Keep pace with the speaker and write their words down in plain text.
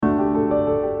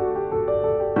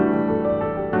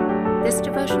This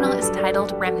devotional is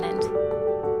titled Remnant.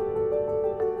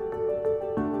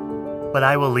 But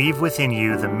I will leave within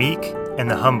you the meek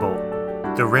and the humble.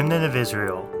 The remnant of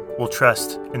Israel will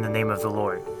trust in the name of the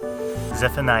Lord.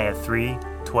 Zephaniah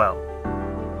 3:12.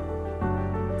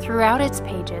 Throughout its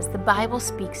pages, the Bible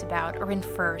speaks about or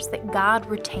infers that God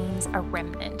retains a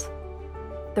remnant.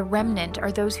 The remnant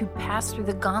are those who pass through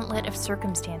the gauntlet of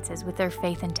circumstances with their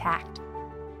faith intact.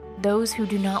 Those who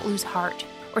do not lose heart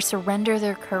or surrender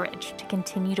their courage to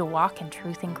continue to walk in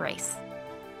truth and grace.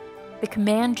 The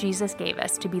command Jesus gave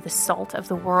us to be the salt of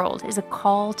the world is a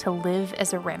call to live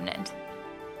as a remnant.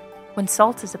 When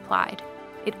salt is applied,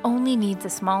 it only needs a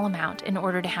small amount in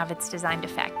order to have its designed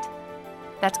effect.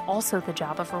 That's also the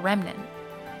job of a remnant.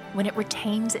 When it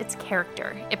retains its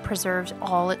character, it preserves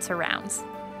all it surrounds.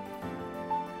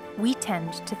 We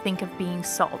tend to think of being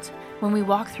salt when we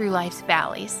walk through life's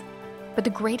valleys, but the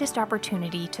greatest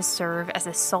opportunity to serve as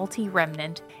a salty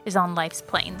remnant is on life's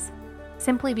plains,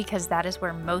 simply because that is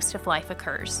where most of life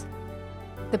occurs.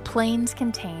 The plains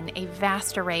contain a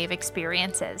vast array of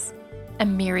experiences, a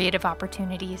myriad of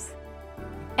opportunities,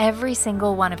 every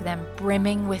single one of them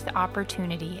brimming with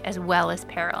opportunity as well as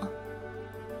peril.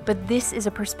 But this is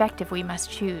a perspective we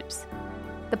must choose.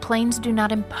 The plains do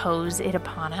not impose it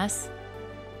upon us.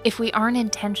 If we aren't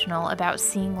intentional about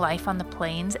seeing life on the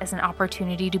plains as an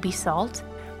opportunity to be salt,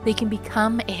 they can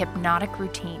become a hypnotic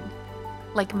routine,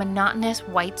 like monotonous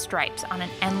white stripes on an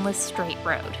endless straight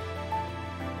road.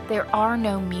 There are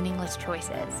no meaningless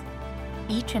choices.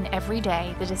 Each and every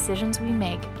day, the decisions we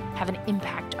make have an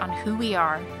impact on who we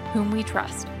are, whom we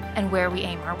trust, and where we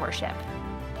aim our worship.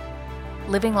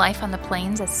 Living life on the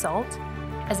plains as salt,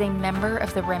 as a member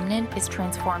of the remnant, is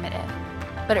transformative,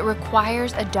 but it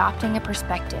requires adopting a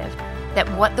perspective that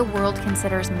what the world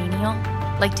considers menial,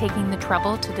 like taking the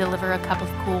trouble to deliver a cup of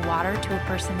cool water to a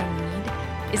person in need,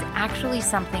 is actually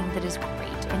something that is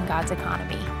great in God's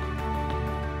economy.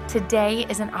 Today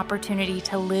is an opportunity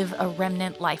to live a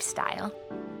remnant lifestyle.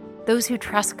 Those who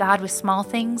trust God with small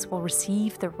things will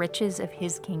receive the riches of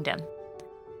His kingdom.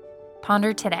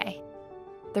 Ponder today.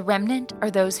 The remnant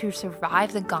are those who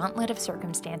survive the gauntlet of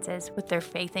circumstances with their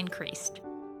faith increased.